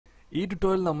ഈ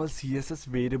ട്യൂട്ടോറിയൽ നമ്മൾ CSS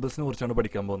വേരിയബിൾസിനെ കുറിച്ചാണ്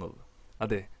പഠിക്കാൻ പോകുന്നത്.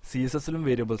 അതെ, CSSലും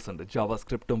വേരിയബിൾസ് ഉണ്ട്,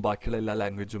 ജാവാസ്ക്രിപ്റ്റും ബാക്കിയുള്ള എല്ലാ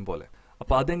ലാംഗ്വേജും പോലെ.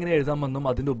 അപ്പോൾ അതെങ്ങനെ എഴുതാമെന്നും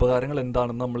അതിന്റെ ഉപകാരങ്ങൾ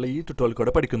എന്താണെന്നും നമ്മൾ ഈ ട്യൂട്ടോറിയൽ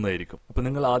കൂടെ പഠിക്കുന്നതായിരിക്കും. അപ്പോൾ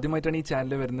നിങ്ങൾ ആദ്യമായിട്ടാണ് ഈ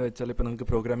ചാനൽ വരുന്നത് വെച്ചാൽ ഇപ്പോൾ നിങ്ങൾക്ക്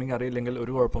പ്രോഗ്രാമിംഗ് അറിയില്ലെങ്കിൽ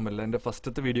ഒരു കുഴപ്പമില്ല, എൻ്റെ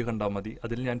ഫസ്റ്റത്തെ വീഡിയോ കണ്ടാൽ മതി.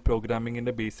 അതിൽ ഞാൻ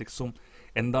പ്രോഗ്രാമിങ്ങിന്റെ ബേസിക്സും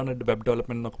എന്താണ് വെബ്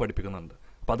ഡെവലപ്മെന്റ് എന്നൊക്കെ പഠിപ്പിക്കുന്നുണ്ട്.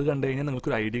 അപ്പോൾ അത് കണ്ടു കഴിഞ്ഞാൽ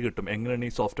നിങ്ങൾക്കൊരു ഐഡിയ കിട്ടും എങ്ങനെയാണ്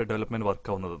ഈ സോഫ്റ്റ്വെയർ ഡെവലപ്മെന്റ് വർക്ക്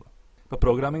ആവുന്നത്. ഇപ്പോൾ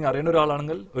പ്രോഗ്രാമിംഗ് അറിയുന്ന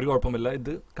ഒരാളാണെങ്കിൽ ഒരു കുഴപ്പമില്ല,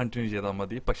 ഇത് കണ്ടിന്യൂ ചെയ്താൽ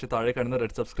മതി. പക്ഷേ താഴെ കാണുന്ന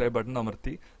റെഡ് സബ്സ്ക്രൈബ് ബട്ടൺ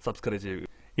അമർത്തി സബ്സ്ക്രൈബ് ചെയ്യുക.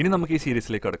 ഇനി നമുക്ക് ഈ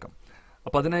സീരീസിലേക്ക് കടക്കാം.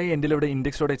 അപ്പോൾ അതിനായി എൻ്റെ ഇവിടെ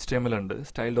index.html ഉണ്ട്,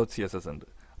 style.css ഉണ്ട്.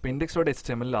 അപ്പോൾ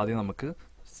index.html ആദ്യം നമുക്ക്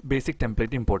ബേസിക്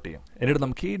ടെംപ്ലേറ്റ് ഇമ്പോർട്ട് ചെയ്യാം. എന്നിട്ട്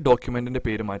നമുക്ക് ഈ ഡോക്യുമെന്റിന്റെ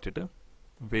പേര് മാറ്റിയിട്ട്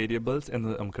വേരിയബിൾസ് എന്ന്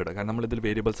നമുക്ക് ഇടാം, കാരണം നമ്മൾ ഇതിൽ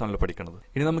വേരിയബിൾസ് ആണല്ലോ പഠിക്കുന്നത്.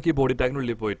 ഇനി നമുക്ക് ഈ ബോഡി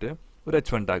ടാഗിനുള്ളിൽ പോയിട്ട് ഒരു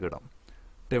h1 ടാഗ് ഇടാം.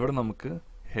 ഇവിടെ നമുക്ക്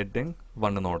ഹെഡിങ്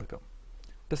 1 എന്ന് കൊടുക്കാം.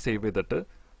 സേവ് ചെയ്തിട്ട്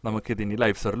നമുക്ക് ഇതിനി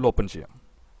ലൈവ് സെർവറിൽ ഓപ്പൺ ചെയ്യാം.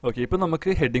 ഓക്കെ, ഇപ്പോൾ നമുക്ക്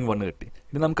ഹെഡിങ് 1 കിട്ടി.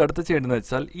 ഇനി നമുക്ക് അടുത്ത് ചെയ്യേണ്ടതെന്ന്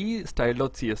വെച്ചാൽ ഈ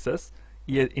style.css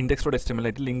ഈ index.html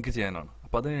ആയിട്ട് ലിങ്ക് ചെയ്യാനാണ്.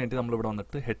 അപ്പോൾ അതിന് വേണ്ടി നമ്മളിവിടെ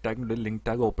വന്നിട്ട് ഹെഡ് ടാഗിൻ്റെ ലിങ്ക്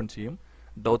ടാഗ് ഓപ്പൺ ചെയ്യും,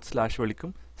 //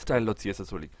 വിളിക്കും, style.css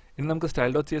വിളിക്കും. ഇനി നമുക്ക്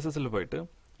style.cssൽ പോയിട്ട്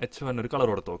h1 ഒരു കളർ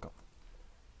കൊടുത്ത് നോക്കാം.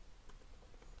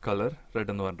 കളർ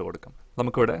റെഡ് എന്ന് പറഞ്ഞിട്ട് കൊടുക്കാം.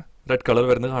 നമുക്കിവിടെ റെഡ് കളർ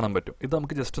വരുന്നത് കാണാൻ പറ്റും. ഇത്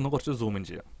നമുക്ക് ജസ്റ്റ് ഒന്ന് കുറച്ച് സൂം ഇൻ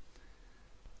ചെയ്യാം.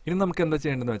 ഇനി നമുക്ക് എന്താ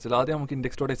ചെയ്യേണ്ടതെന്ന് വെച്ചാൽ ആദ്യം നമുക്ക്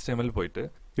index.html പോയിട്ട്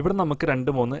ഇവിടെ നമുക്ക്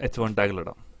 2-3 h1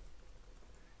 ടാഗിലിടാം.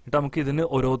 എന്നിട്ട് നമുക്ക് ഇതിന്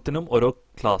ഓരോത്തിനും ഓരോ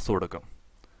ക്ലാസ് കൊടുക്കാം.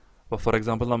 അപ്പോൾ ഫോർ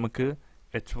എക്സാമ്പിൾ നമുക്ക്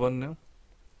h1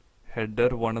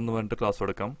 ഹെഡർ 1 എന്ന് പറഞ്ഞിട്ട് ക്ലാസ്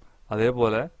കൊടുക്കാം.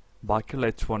 അതേപോലെ ബാക്കിയുള്ള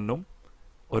h1-നും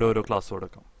ഓരോരോ ക്ലാസ്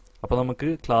കൊടുക്കാം. അപ്പോൾ നമുക്ക്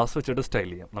ക്ലാസ് വെച്ചിട്ട് സ്റ്റൈൽ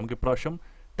ചെയ്യാം. നമുക്ക് ഇപ്രാവശ്യം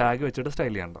ടാഗ് വെച്ചിട്ട്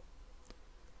സ്റ്റൈൽ ചെയ്യണ്ട.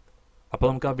 അപ്പോൾ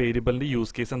നമുക്ക് ആ വേരിയബിളിൻ്റെ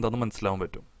യൂസ് കേസ് എന്താണെന്ന് മനസ്സിലാവാൻ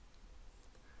പറ്റും.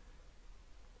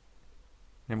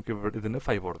 നമുക്ക് ഇവിടെ ഇതിന്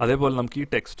 5 കൊടുക്കാം. അതേപോലെ നമുക്ക് ഈ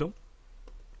ടെക്സ്റ്റും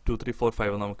 2, 3, 4,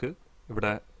 5 നമുക്ക്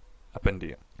ഇവിടെ അപ്പൻഡ്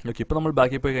ചെയ്യാം. ഓക്കെ, ഇപ്പോൾ നമ്മൾ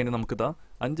ബാക്കിൽ പോയി കഴിഞ്ഞാൽ നമുക്കിതാ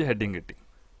 5 ഹെഡിങ് കിട്ടി.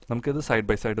 നമുക്കിത് സൈഡ്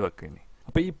ബൈ സൈഡ് വെക്കാം. ഇനി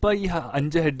അപ്പോൾ ഇപ്പോൾ ഈ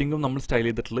 5 ഹെഡിങ്ങും നമ്മൾ സ്റ്റൈൽ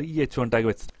ചെയ്തിട്ടുള്ള ഈ h1 ടാഗ്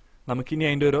വെച്ചിട്ട് നമുക്കിനി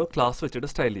അതിൻ്റെ ഒരു ക്ലാസ് വെച്ചിട്ട്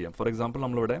സ്റ്റൈൽ ചെയ്യാം. ഫോർ എക്സാമ്പിൾ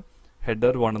നമ്മളിവിടെ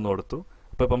ഹെഡർ 1 എന്ന് കൊടുത്തു.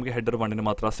 അപ്പോൾ നമുക്ക് ഹെഡർ 1-ന്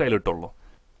മാത്രമേ സ്റ്റൈൽ ഇട്ടുള്ളൂ.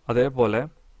 അതേപോലെ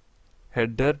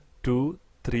ഹെഡർ 2,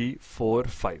 3, 4,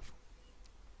 5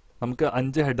 നമുക്ക്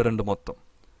 5 ഹെഡർ ഉണ്ട് മൊത്തം.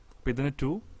 അപ്പോൾ ഇതിന്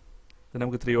 2, ഇതിന്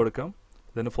നമുക്ക് 3 കൊടുക്കാം,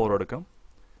 ഇതിന് 4 കൊടുക്കാം,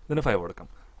 ഇതിന് 5 കൊടുക്കാം.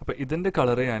 അപ്പോൾ ഇതിൻ്റെ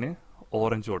കളറ് ഞാൻ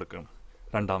ഓറഞ്ച് കൊടുക്കണം,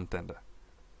 രണ്ടാമത്തേൻ്റെ.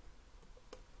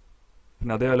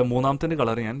 പിന്നെ അതേപോലെ മൂന്നാമത്തെ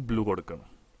കളർ ഞാൻ ബ്ലൂ കൊടുക്കുന്നു,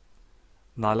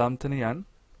 നാലാമത്തിന് ഞാൻ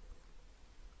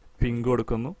പിങ്ക്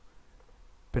കൊടുക്കുന്നു,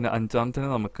 പിന്നെ അഞ്ചാമത്തിന്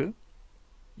നമുക്ക്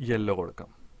യെല്ലോ കൊടുക്കാം.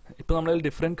 ഇപ്പോൾ നമ്മളതിൽ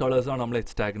ഡിഫറെൻറ്റ് കളേഴ്സാണ് നമ്മൾ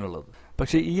h ടാഗിനുള്ളത്.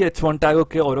 പക്ഷേ ഈ h1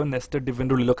 ടാഗൊക്കെ ഓരോ നെസ്റ്റഡ്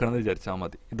ഡിഫിൻ്റെ ഉള്ളിലൊക്കെ ആണെന്ന് വിചാരിച്ചാൽ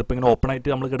മതി. ഇതിപ്പോൾ ഇങ്ങനെ ഓപ്പൺ ആയിട്ട്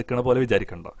നമ്മൾ കിടക്കുന്ന പോലെ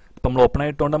വിചാരിക്കണ്ട. ഇപ്പം നമ്മൾ ഓപ്പൺ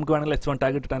ആയിട്ടോണ്ട് നമുക്ക് വേണമെങ്കിൽ h1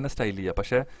 ടാഗ് ഇട്ടിട്ട് തന്നെ സ്റ്റൈൽ ചെയ്യാം.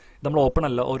 പക്ഷേ നമ്മൾ ഓപ്പൺ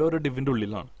അല്ല, ഓരോരോ ഡിഫിൻ്റെ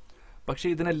ഉള്ളിലാണ്. പക്ഷേ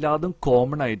ഇതിനെല്ലാതും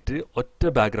കോമൺ ആയിട്ട് ഒറ്റ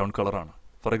ബാക്ക്ഗ്രൗണ്ട് കളറാണ്.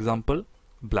 ഫോർ എക്സാമ്പിൾ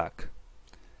ബ്ലാക്ക്,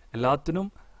 എല്ലാത്തിനും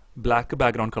ബ്ലാക്ക്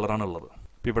ബാക്ക്ഗ്രൗണ്ട് കളറാണ് ഉള്ളത്.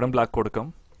 ഇപ്പം ഇവിടെ ബ്ലാക്ക് കൊടുക്കാം,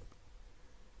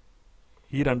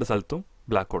 ഈ 2 സ്ഥലത്തും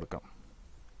ബ്ലാക്ക് കൊടുക്കാം.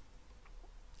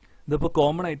 ഇതിപ്പോൾ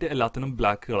കോമൺ ആയിട്ട് എല്ലാത്തിനും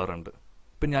ബ്ലാക്ക് കളറുണ്ട്.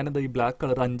 ഇപ്പം ഞാനിത് ഈ ബ്ലാക്ക്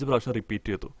കളർ 5 പ്രാവശ്യം റിപ്പീറ്റ്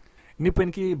ചെയ്തു. ഇനിയിപ്പോൾ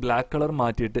എനിക്ക് ഈ ബ്ലാക്ക് കളർ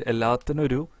മാറ്റിയിട്ട് എല്ലാത്തിനും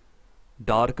ഒരു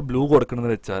ഡാർക്ക് ബ്ലൂ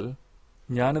കൊടുക്കണമെന്ന് വെച്ചാൽ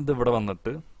ഞാനിത് ഇവിടെ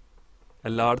വന്നിട്ട്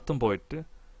എല്ലായിടത്തും പോയിട്ട്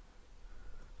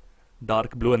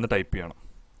ഡാർക്ക് ബ്ലൂ എന്ന് ടൈപ്പ് ചെയ്യണം,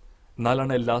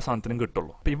 എന്നാലാണ് എല്ലാ സാധനത്തിനും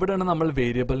കിട്ടുള്ളൂ. അപ്പോൾ ഇവിടെയാണ് നമ്മൾ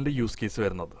വേരിയബിളിൻ്റെ യൂസ് കേസ്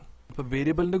വരുന്നത്. അപ്പോൾ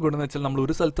വേരിയബിളിൻ്റെ ഗുണം എന്ന് വെച്ചാൽ നമ്മൾ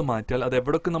ഒരു സ്ഥലത്ത് മാറ്റിയാൽ അത്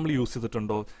എവിടെയൊക്കെ നമ്മൾ യൂസ്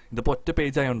ചെയ്തിട്ടുണ്ടോ, ഇതിപ്പോൾ ഒറ്റ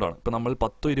പേജ് ആയതുകൊണ്ടാണ്. ഇപ്പോൾ നമ്മൾ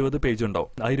 10-20 പേജ് ഉണ്ടാവും.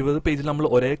 ആ 20 പേജിൽ നമ്മൾ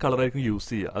ഒരേ കളറായിരിക്കും യൂസ്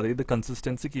ചെയ്യുക. അതായത്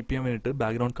കൺസിസ്റ്റൻസി കീപ്പ് ചെയ്യാൻ വേണ്ടിയിട്ട്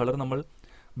ബാക്ക്ഗ്രൗണ്ട് കളർ നമ്മൾ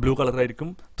ബ്ലൂ കളറായിരിക്കും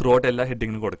ത്രൂ ഔട്ട് എല്ലാ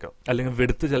ഹെഡിങ്ങിനും കൊടുക്കുക. അല്ലെങ്കിൽ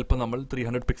വെടുത്ത് ചിലപ്പോൾ നമ്മൾ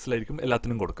 300 പിക്സലായിരിക്കും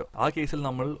എല്ലാത്തിനും കൊടുക്കുക. ആ കേസിൽ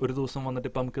നമ്മൾ ഒരു ദിവസം വന്നിട്ട്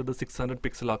ഇപ്പോൾ നമുക്കിത് 600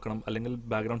 പിക്സൽ ആക്കണം, അല്ലെങ്കിൽ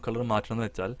ബാക്ക്ഗ്രൗണ്ട് കളർ മാറ്റണം എന്ന്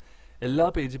വെച്ചാൽ എല്ലാ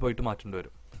പേജിൽ പോയിട്ട് മാറ്റേണ്ടി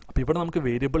വരും. അപ്പോൾ ഇവിടെ നമുക്ക്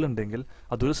വേരിയബിൾ ഉണ്ടെങ്കിൽ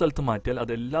അതൊരു സ്ഥലത്ത് മാറ്റിയാൽ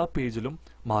അത് എല്ലാ പേജിലും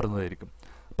മാറുന്നതായിരിക്കും.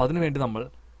 അപ്പോൾ അതിനുവേണ്ടി നമ്മൾ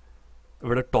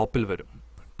ഇവിടെ ടോപ്പിൽ വരും.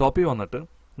 ടോപ്പിൽ വന്നിട്ട്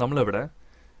നമ്മളിവിടെ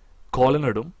കോളൻ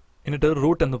ഇടും, എന്നിട്ട്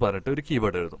റൂട്ട് എന്ന് പറഞ്ഞിട്ട് ഒരു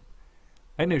കീവേഡ് എഴുതും.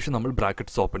 അതിനുശേഷം നമ്മൾ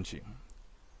ബ്രാക്കറ്റ്സ് ഓപ്പൺ ചെയ്യും.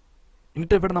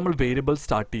 എന്നിട്ട് ഇവിടെ നമ്മൾ വേരിയബിൾ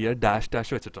സ്റ്റാർട്ട് ചെയ്യുക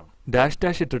ഡാഷ് വെച്ചിട്ടാണ്.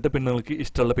 ഡാഷ് ഇട്ടിട്ട് പിന്നെ നിങ്ങൾക്ക്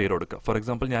ഇഷ്ടമുള്ള പേര് കൊടുക്കുക. ഫോർ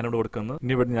എക്സാമ്പിൾ ഞാനിവിടെ കൊടുക്കുന്നത്,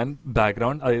 ഇനി ഇവിടെ ഞാൻ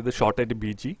ബാക്ക്ഗ്രൗണ്ട്, അതായത് ഷോർട്ടായിട്ട്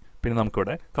BG, പിന്നെ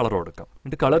നമുക്കിവിടെ കളർ കൊടുക്കാം.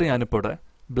 എന്നിട്ട് കളർ ഞാനിപ്പോൾ ഇവിടെ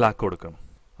ബ്ലാക്ക് കൊടുക്കണം.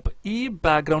 അപ്പോൾ ഈ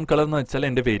ബാക്ക്ഗ്രൗണ്ട് കളർ എന്ന് വെച്ചാൽ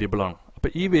എൻ്റെ വേരിയബിൾ ആണ്.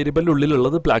 അപ്പോൾ ഈ വേരിയബിളിൻ്റെ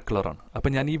ഉള്ളിലുള്ളത് ബ്ലാക്ക് കളറാണ്. അപ്പോൾ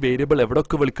ഞാൻ ഈ വേരിയബിൾ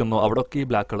എവിടെയൊക്കെ വിളിക്കുന്നോ അവിടെയൊക്കെ ഈ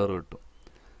ബ്ലാക്ക് കളർ കിട്ടും.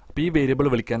 അപ്പോൾ ഈ വേരിയബിൾ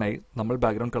വിളിക്കാനായി നമ്മൾ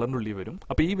ബാക്ക്ഗ്രൗണ്ട് കളറിൻ്റെ ഉള്ളിൽ വരും.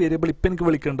 അപ്പോൾ ഈ വേരിയബിൾ ഇപ്പം എനിക്ക്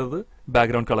വിളിക്കേണ്ടത്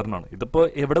ബാക്ക്ഗ്രൗണ്ട് കളറിനാണ്. ഇതിപ്പോൾ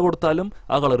എവിടെ കൊടുത്താലും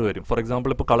ആ കളർ വരും. ഫോർ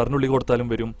എക്സാമ്പിൾ ഇപ്പോൾ കളറിനുള്ളിൽ കൊടുത്താലും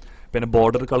വരും, പിന്നെ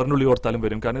ബോർഡർ കളറിനുള്ളിൽ കൊടുത്താലും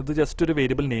വരും. കാരണം ഇത് ജസ്റ്റ് ഒരു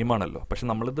വേരിയബിൾ നെയിം ആണല്ലോ. പക്ഷേ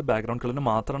നമ്മളിത് ബാക്ക്ഗ്രൗണ്ട് കളറിന്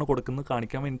മാത്രമാണ് കൊടുക്കുന്നത്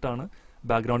കാണിക്കാൻ വേണ്ടിയിട്ടാണ്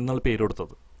ബാക്ക്ഗ്രൗണ്ട് എന്നുള്ള പേര്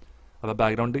കൊടുത്തത്. അപ്പോൾ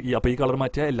ബാക്ക്ഗ്രൗണ്ട് ഈ കളർ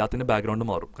മാറ്റിയാൽ എല്ലാത്തിൻ്റെ ബാക്ക്ഗ്രൗണ്ട്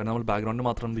മാറും. കാരണം നമ്മൾ ബാക്ക്ഗ്രൗണ്ട്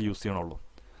മാത്രമാണ് ഇത് യൂസ് ചെയ്യണുള്ളൂ.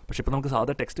 പക്ഷേ ഇപ്പോൾ നമുക്ക്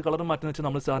സാധാരണ ടെക്സ്റ്റ് കളർ മാറ്റുന്ന വെച്ചാൽ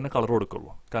നമ്മൾ സാധാരണ കളർ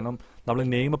കൊടുക്കുള്ളൂ. കാരണം നമ്മൾ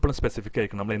നെയിം എപ്പോഴും സ്പെസിഫിക്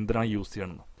ആയിരിക്കും, നമ്മൾ എന്തിനാണ് യൂസ്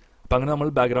ചെയ്യണമെന്ന്. അപ്പോൾ അങ്ങനെ നമ്മൾ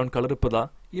ബാക്ക്ഗ്രൗണ്ട് കളർ ഇപ്പോൾ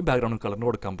ഈ ബാക്ക്ഗ്രൗണ്ട് കളറിന്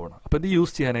കൊടുക്കാൻ പോകണം. അപ്പോൾ ഇത്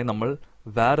യൂസ് ചെയ്യാനായി നമ്മൾ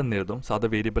വാർ എന്ന് എഴുതും, സാധാ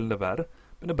വേരിയബിളിൻ്റെ വാർ,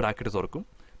 പിന്നെ ബ്രാക്കറ്റ് തുറക്കും,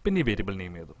 പിന്നെ ഈ വേരിയബിൾ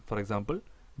നെയിം ചെയ്തു. For example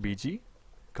BG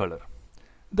colour.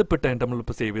 ഇതിപ്പോൾ ഇട്ടായിട്ട്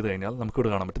നമ്മളിപ്പോൾ സേവ് ചെയ്ത് കഴിഞ്ഞാൽ നമുക്കിവിടെ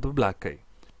കാണാൻ പറ്റും ഇത് ബ്ലാക്ക് ആയി.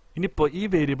 ഇനിയിപ്പോൾ ഈ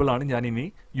വേരിയബിളാണ് ഞാൻ ഇനി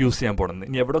യൂസ് ചെയ്യാൻ പോകുന്നത്.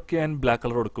 ഇനി എവിടെയൊക്കെ ഞാൻ ബ്ലാക്ക്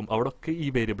കളർ കൊടുക്കും അവിടെയൊക്കെ ഈ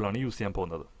വേരിയബിളാണ് യൂസ് ചെയ്യാൻ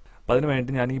പോകുന്നത്. അപ്പോൾ അതിന്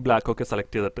വേണ്ടി ഞാൻ ഈ ബ്ലാക്ക് ഒക്കെ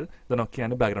സെലക്ട് ചെയ്തിട്ട് ഇതിനൊക്കെ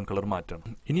ഞാൻ ബാക്ക്ഗ്രൗണ്ട് കളർ മാറ്റണം.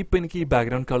 ഇനിയിപ്പോൾ എനിക്ക് ഈ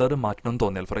ബാക്ക്ഗ്രൗണ്ട് കളർ മാറ്റണം എന്ന്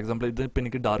തോന്നിയാൽ, ഫോർ എക്സാമ്പിൾ ഇതിപ്പോൾ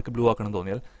എനിക്ക് ഡാർക്ക് ബ്ലൂ ആക്കണം എന്ന്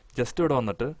തോന്നിയാൽ ജസ്റ്റ് ഇവിടെ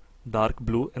വന്നിട്ട് ഡാർക്ക്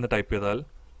ബ്ലൂ എന്ന് ടൈപ്പ് ചെയ്താൽ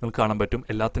നിങ്ങൾക്ക് കാണാൻ പറ്റും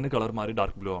എല്ലാത്തിൻ്റെ കളർ മാറി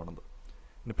ഡാർക്ക് ബ്ലൂ ആവുന്നത്.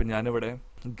 ഇനിയിപ്പോൾ ഞാനിവിടെ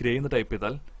ഗ്രേ എന്ന് ടൈപ്പ്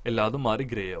ചെയ്താൽ എല്ലാതും മാറി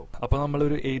ഗ്രേ ആവും. അപ്പോൾ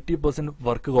നമ്മളൊരു 80%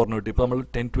 വർക്ക് കുറഞ്ഞു കിട്ടി. ഇപ്പോൾ നമ്മൾ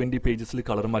 10-20 പേജസിൽ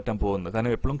കളർ മാറ്റാൻ പോകുന്നത്.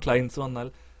 കാരണം എപ്പോഴും ക്ലയൻസ് വന്നാൽ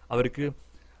അവർ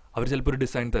ചിലപ്പോൾ ഒരു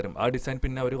ഡിസൈൻ തരും. ആ ഡിസൈൻ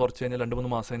പിന്നെ അവർ കുറച്ച് കഴിഞ്ഞാൽ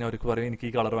 2-3 മാസം കഴിഞ്ഞാൽ അവർക്ക് പറയും എനിക്ക്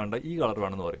ഈ കളർ വേണ്ട, ഈ കളർ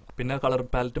വേണമെന്ന് പറയും. പിന്നെ കളർ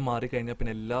പാലറ്റ് മാറി കഴിഞ്ഞാൽ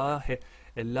പിന്നെ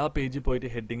എല്ലാ പേജിൽ പോയിട്ട്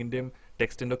ഹെഡിങ്ങിൻ്റെയും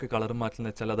ടെക്സ്റ്റിൻ്റെ ഒക്കെ കളർ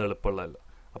മാറ്റുന്നത് വെച്ചാൽ അത് എളുപ്പമുള്ളതല്ല.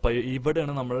 അപ്പോൾ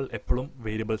ഇവിടെയാണ് നമ്മൾ എപ്പോഴും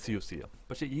വേരിയബിൾസ് യൂസ് ചെയ്യുക.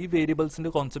 പക്ഷേ ഈ വേരിയബിൾസിൻ്റെ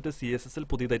കോൺസെപ്റ്റ് CSSൽ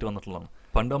പുതിയതായിട്ട് വന്നിട്ടുള്ളതാണ്.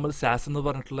 പണ്ട് നമ്മൾ SAS എന്ന്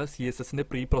പറഞ്ഞിട്ടുള്ള CSSൻ്റെ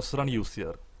പ്രീ പ്രോസസ്സറാണ് യൂസ്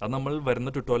ചെയ്യാറ്. അത് നമ്മൾ വരുന്ന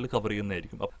ട്യൂട്ടോറിയൽ കവർ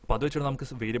ചെയ്യുന്നതായിരിക്കും. അപ്പോൾ അത് വെച്ചിട്ട് നമുക്ക്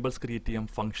വേരിയബിൾസ് ക്രിയേറ്റ് ചെയ്യാം,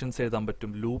 ഫംഗ്ഷൻസ് എഴുതാൻ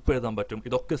പറ്റും, ലൂപ്പ് എഴുതാൻ പറ്റും.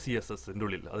 ഇതൊക്കെ CSSൻ്റെ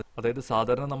ഉള്ളിൽ. അതായത്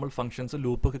സാധാരണ നമ്മൾ ഫംഗ്ഷൻസ്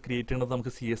ലൂപ്പൊക്കെ ക്രിയേറ്റ് ചെയ്യുന്നത്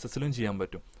നമുക്ക് CSSലും ചെയ്യാൻ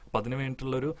പറ്റും. അപ്പോൾ അതിന്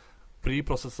വേണ്ടിയിട്ടുള്ളൊരു പ്രീ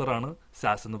പ്രോസസ്സറാണ്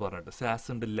SAS എന്ന് പറഞ്ഞിട്ട്. SAS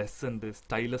ഉണ്ട്, ലെസ് ഉണ്ട്,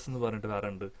 സ്റ്റൈലസ് എന്ന് പറഞ്ഞിട്ട് വേറെ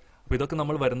ഉണ്ട്. അപ്പോൾ ഇതൊക്കെ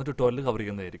നമ്മൾ വരുന്ന ട്യൂട്ടോറിയൽ കവർ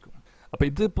ചെയ്യുന്നതായിരിക്കും. അപ്പോൾ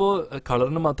ഇതിപ്പോൾ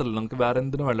കളറിന് മാത്രമല്ല, നമുക്ക് വേറെ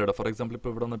എന്തിനും വേണ്ട ഇടാം. ഫോർ എക്സാമ്പിൾ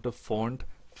ഇപ്പോൾ ഇവിടെ വന്നിട്ട് ഫോണ്ട്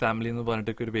ഫാമിലി എന്ന്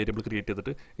പറഞ്ഞിട്ട് ഒരു വേരിയബിൾ ക്രിയേറ്റ്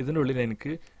ചെയ്തിട്ട് ഇതിൻ്റെ ഉള്ളിൽ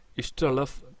എനിക്ക് ഇഷ്ടമുള്ള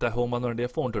തഹോമ എന്ന് വേണ്ടിയ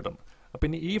ഫോണ്ട് ഇടണം. അപ്പോൾ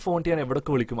ഇനി ഈ ഫോണ്ട് ഞാൻ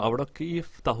എവിടെയൊക്കെ വിളിക്കും അവിടെയൊക്കെ ഈ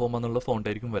തഹോമ എന്നുള്ള ഫോണ്ട്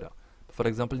ആയിരിക്കും വരാം. ഫോർ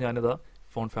എക്സാമ്പിൾ ഞാനിതാ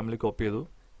ഫോണ്ട് ഫാമിലി കോപ്പി ചെയ്തു,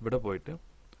 ഇവിടെ പോയിട്ട്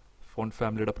ഫോണ്ട്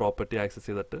ഫാമിലിയുടെ പ്രോപ്പർട്ടി ആക്സസ്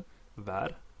ചെയ്തിട്ട് വാർ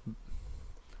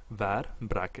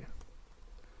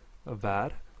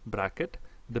ബ്രാക്കറ്റ്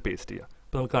ഇത് പേസ്റ്റ് ചെയ്യുക.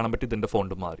 അപ്പോൾ നമുക്ക് കാണാൻ പറ്റും ഇതിൻ്റെ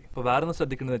ഫോണ്ട് മാറി. അപ്പോൾ വേറെ ഒന്ന്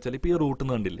ശ്രദ്ധിക്കുന്നത് വെച്ചാൽ ഇപ്പോൾ ഈ റൂട്ട്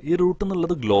എന്ന് കണ്ടില്ല, ഈ റൂട്ട്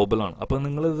എന്നുള്ളത് ഗ്ലോബലാണ്. അപ്പോൾ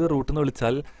നിങ്ങളിത് റൂട്ട് എന്ന്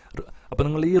വിളിച്ചാൽ അപ്പോൾ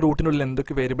നിങ്ങൾ ഈ റൂട്ടിനുള്ളിൽ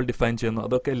എന്തൊക്കെ വേരിയബിൾ ഡിഫൈൻ ചെയ്യുന്നു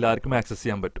അതൊക്കെ എല്ലാവർക്കും ആക്സസ്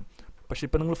ചെയ്യാൻ പറ്റും. പക്ഷേ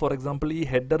ഇപ്പോൾ നിങ്ങൾ ഫോർ എക്സാമ്പിൾ ഈ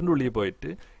ഹെഡറിൻ്റെ ഉള്ളിൽ പോയിട്ട്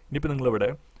ഇനിയിപ്പോൾ നിങ്ങളിവിടെ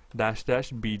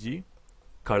 -BG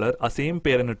കളർ ആ സെയിം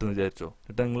പേരെന്ന് ഇട്ടെന്ന് വിചാരിച്ചോ,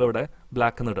 എന്നിട്ട് നിങ്ങളിവിടെ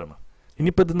ബ്ലാക്ക് എന്ന് ഇടണം.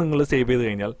 ഇനിയിപ്പോൾ ഇത് നിങ്ങൾ സേവ് ചെയ്ത്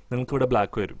കഴിഞ്ഞാൽ നിങ്ങൾക്ക് ഇവിടെ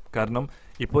ബ്ലാക്ക് വരും. കാരണം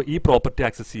ഇപ്പോൾ ഈ പ്രോപ്പർട്ടി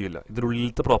ആക്സസ് ചെയ്യില്ല,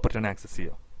 ഇതിനുള്ളിലത്തെ പ്രോപ്പർട്ടിയാണ് ആക്സസ്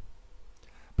ചെയ്യുക.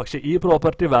 പക്ഷേ ഈ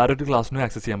പ്രോപ്പർട്ടി വേറൊരു ക്ലാസ്സിനും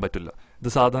ആക്സസ് ചെയ്യാൻ പറ്റില്ല. ഇത്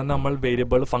സാധാരണ നമ്മൾ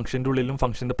വേരിയബിൾ ഫംഗ്ഷൻ്റെ ഉള്ളിലും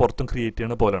ഫംഗ്ഷൻ്റെ പുറത്തും ക്രിയേറ്റ്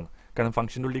ചെയ്യുന്ന പോലെയാണ്. കാരണം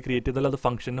ഫംഗ്ഷൻ്റെ ഉള്ളിൽ ക്രിയേറ്റ് ചെയ്താൽ അത്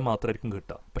ഫംഗ്ഷന് മാത്രമായിരിക്കും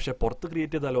കിട്ടുക. പക്ഷേ പുറത്ത്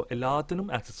ക്രിയേറ്റ് ചെയ്താലോ എല്ലാത്തിനും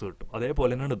ആക്സസ് കിട്ടും.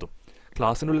 അതേപോലെ തന്നെയാണ് ഇതും.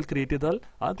 ക്ലാസ്സിൻ്റെ ഉള്ളിൽ ക്രിയേറ്റ് ചെയ്താൽ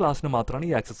ആ ക്ലാസ്സിന് മാത്രമാണ്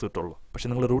ഈ ആക്സസ് കിട്ടുള്ളൂ. പക്ഷേ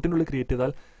നിങ്ങൾ റൂട്ടിൻ്റെ ഉള്ളിൽ ക്രിയേറ്റ്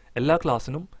ചെയ്താൽ എല്ലാ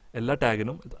ക്ലാസ്സിനും എല്ലാ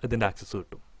ടാഗിനും ഇതിൻ്റെ ആക്സസ്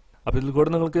കിട്ടും. അപ്പോൾ ഇതിൽ കൂടെ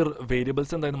നിങ്ങൾക്ക്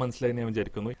വേരിയബിൾസ് എന്തായാലും മനസ്സിലായി ഞാൻ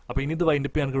വിചാരിക്കുന്നു. അപ്പോൾ ഇനി ഇത്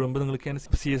വൈൻഡപ്പ് ചെയ്യാൻ കഴിയുമ്പോൾ നിങ്ങൾക്ക് ഞാൻ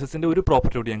CSSൻ്റെ ഒരു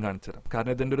പ്രോപ്പർട്ടി കൂടി ഞാൻ കാണിച്ചു തരാം.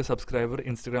 കാരണം ഇതിൻ്റെ ഒരു സബ്സ്ക്രൈബർ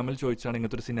ഇൻസ്റ്റാഗ്രാമിൽ ചോദിച്ചാണ്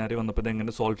ഇങ്ങനത്തെ ഒരു സിനാരിയോ വന്നപ്പോൾ ഇത്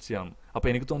എങ്ങനെ സോൾവ് ചെയ്യാം. അപ്പോൾ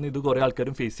എനിക്ക് തോന്നി ഇത് കുറേ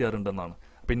ആൾക്കാരും ഫേസ് ചെയ്യാറുണ്ടെന്നാണ്.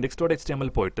 അപ്പോൾ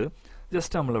index.html പോയിട്ട്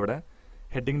ജസ്റ്റ് നമ്മളിവിടെ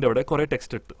ഹെഡിങ്ങിൻ്റെ അവിടെ കുറേ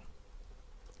ടെക്സ്റ്റ് ഇട്ട്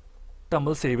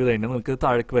നമ്മൾ സേവ് ചെയ്ത് കഴിഞ്ഞാൽ നിങ്ങൾക്ക്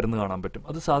താഴേക്ക് വരുന്നത് കാണാൻ പറ്റും.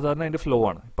 അത് സാധാരണ അതിൻ്റെ ഫ്ലോ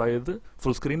ആണ്. ഇപ്പോൾ ഇത്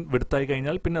ഫുൾ സ്ക്രീൻ വിടുത്തായി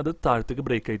കഴിഞ്ഞാൽ പിന്നെ അത് താഴത്തേക്ക്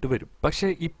ബ്രേക്ക് ആയിട്ട് വരും. പക്ഷേ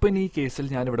ഇപ്പം ഈ കേസിൽ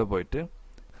ഞാനിവിടെ പോയിട്ട്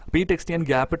അപ്പോൾ ഈ ടെക്സ്റ്റ് ഞാൻ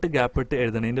ഗ്യാപ്പിട്ട്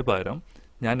എഴുതുന്നതിൻ്റെ പകരം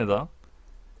ഞാനിതാ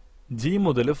G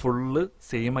മുതൽ ഫുള്ള്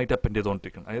സെയിം ആയിട്ട് അപ്പൻഡ്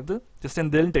ചെയ്തുകൊണ്ടിരിക്കണം. അതായത് ജസ്റ്റ്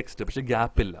എന്തെങ്കിലും ടെക്സ്റ്റ് പക്ഷേ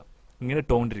ഗ്യാപ്പില്ല, ഇങ്ങനെ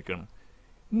ഇട്ടുകൊണ്ടിരിക്കണം.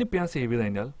 ഇനിയിപ്പോൾ ഞാൻ സേവ് ചെയ്ത്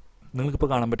കഴിഞ്ഞാൽ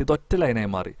നിങ്ങൾക്കിപ്പോൾ കാണാൻ പറ്റും ഇത് ഒറ്റ ലൈനായി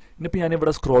മാറി. ഇനിയിപ്പോൾ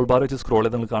ഞാനിവിടെ സ്ക്രോൾ ബാർ വെച്ച് സ്ക്രോൾ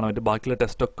ചെയ്ത് നിങ്ങൾക്ക് കാണാൻ പറ്റും ബാക്കിയുള്ള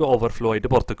ടെസ്റ്റൊക്കെ ഓവർഫ്ലോ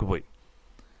ആയിട്ട് പുറത്തേക്ക് പോയി.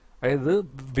 അതായത്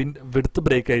വിഡ്ത്ത്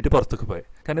ബ്രേക്ക് ആയിട്ട് പുറത്തേക്ക് പോയി.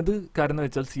 കാരണം എന്ന്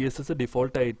വെച്ചാൽ CSS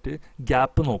ഡിഫോൾട്ടായിട്ട്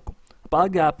ഗ്യാപ്പ് നോക്കും. അപ്പോൾ ആ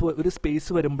ഗ്യാപ്പ് ഒരു സ്പേസ്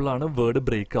വരുമ്പോഴാണ് വേർഡ്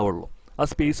ബ്രേക്ക് ആവുള്ളൂ. ആ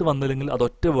സ്പേസ് വന്നില്ലെങ്കിൽ അത്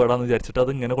ഒറ്റ വേർഡാണെന്ന് വിചാരിച്ചിട്ട്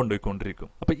അത് ഇങ്ങനെ കൊണ്ടുപോയിക്കൊണ്ടിരിക്കും.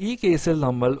 അപ്പോൾ ഈ കേസിൽ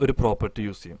നമ്മൾ ഒരു പ്രോപ്പർട്ടി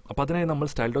യൂസ് ചെയ്യും. അപ്പോൾ അതിനായി നമ്മൾ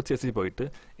style.css പോയിട്ട്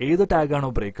ഏത് ടാഗാണോ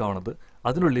ബ്രേക്ക് ആവുന്നത്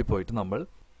അതിനുള്ളിൽ പോയിട്ട് നമ്മൾ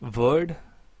വേർഡ്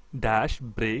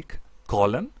 -break :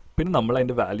 പിന്നെ നമ്മൾ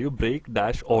അതിൻ്റെ വാല്യൂ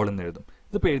break-all എന്ന് എഴുതും.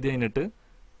 ഇതിപ്പോൾ എഴുതി കഴിഞ്ഞിട്ട്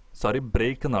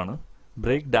ബ്രേക്ക് എന്നാണ്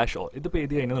break-all ഇതിപ്പോൾ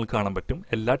എഴുതി കഴിഞ്ഞാൽ നിങ്ങൾക്ക് കാണാൻ പറ്റും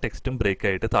എല്ലാ ടെക്സ്റ്റും ബ്രേക്ക്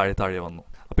ആയിട്ട് താഴെ വന്നു.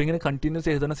 അപ്പോൾ ഇങ്ങനെ കണ്ടിന്യൂസ്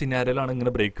എഴുതുന്ന സിനാരിയോയിലാണ്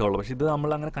ഇങ്ങനെ ബ്രേക്ക് ആവുള്ളൂ. പക്ഷേ ഇത് നമ്മൾ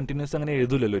അങ്ങനെ കണ്ടിന്യൂസ് അങ്ങനെ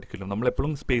എഴുതില്ലല്ലോ ഒരിക്കലും, നമ്മൾ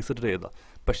എപ്പോഴും സ്പേസ് ഇട്ട് എഴുതാം.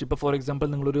 പക്ഷേ ഇപ്പോൾ ഫോർ എക്സാമ്പിൾ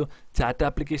നിങ്ങളൊരു ചാറ്റ്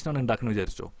ആപ്ലിക്കേഷനാണ് ഉണ്ടാക്കുന്നത്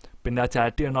വിചാരിച്ചോ, പിന്നെ ആ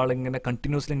ചാറ്റ് ചെയ്യുന്ന ആളിങ്ങനെ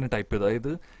കണ്ടിന്യൂസ്ലി ഇങ്ങനെ ടൈപ്പ് ചെയ്തു.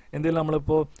 അതായത് എന്തെങ്കിലും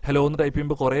നമ്മളിപ്പോൾ ഹലോ എന്ന് ടൈപ്പ്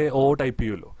ചെയ്യുമ്പോൾ കുറേ ടൈപ്പ്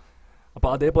ചെയ്യുമല്ലോ.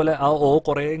 അപ്പോൾ അതേപോലെ ആ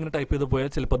കുറേ ഇങ്ങനെ ടൈപ്പ് ചെയ്ത് പോയാൽ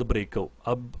ചിലപ്പോൾ അത് ബ്രേക്ക് ആവും.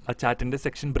 ആ ചാറ്റിൻ്റെ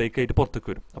സെക്ഷൻ ബ്രേക്ക് ആയിട്ട് പുറത്തേക്ക്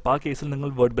വരും. അപ്പോൾ ആ കേസിൽ നിങ്ങൾ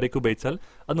വേർഡ് ബ്രേക്ക് ഉപയോഗിച്ചാൽ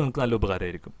അത് നിങ്ങൾക്ക് നല്ല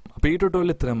ഉപകാരമായിരിക്കും. അപ്പോൾ ഈ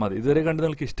ട്യൂട്ടോറിയൽ ഇത്രയും മതി. ഇതുവരെ കണ്ട്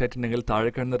നിങ്ങൾക്ക് ഇഷ്ടമായിട്ടുണ്ടെങ്കിൽ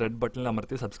താഴെ കാണുന്ന റെഡ് ബട്ടണിൽ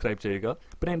അമർത്തി സബ്സ്ക്രൈബ് ചെയ്യുക.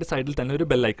 പിന്നെ അതിൻ്റെ സൈഡിൽ തന്നെ ഒരു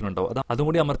ബെൽ ഐക്കൺ ഉണ്ടാവും. അതും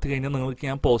കൂടി അമർത്തി കഴിഞ്ഞാൽ നിങ്ങൾക്ക്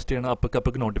ഞാൻ പോസ്റ്റ് ചെയ്യണ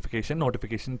അപ്പക്ക്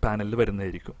നോട്ടിഫിക്കേഷൻ പാനലിൽ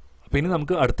വരുന്നതായിരിക്കും. അപ്പോൾ ഇനി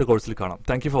നമുക്ക് അടുത്ത കോഴ്സിൽ കാണാം.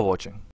 Thank you for watching.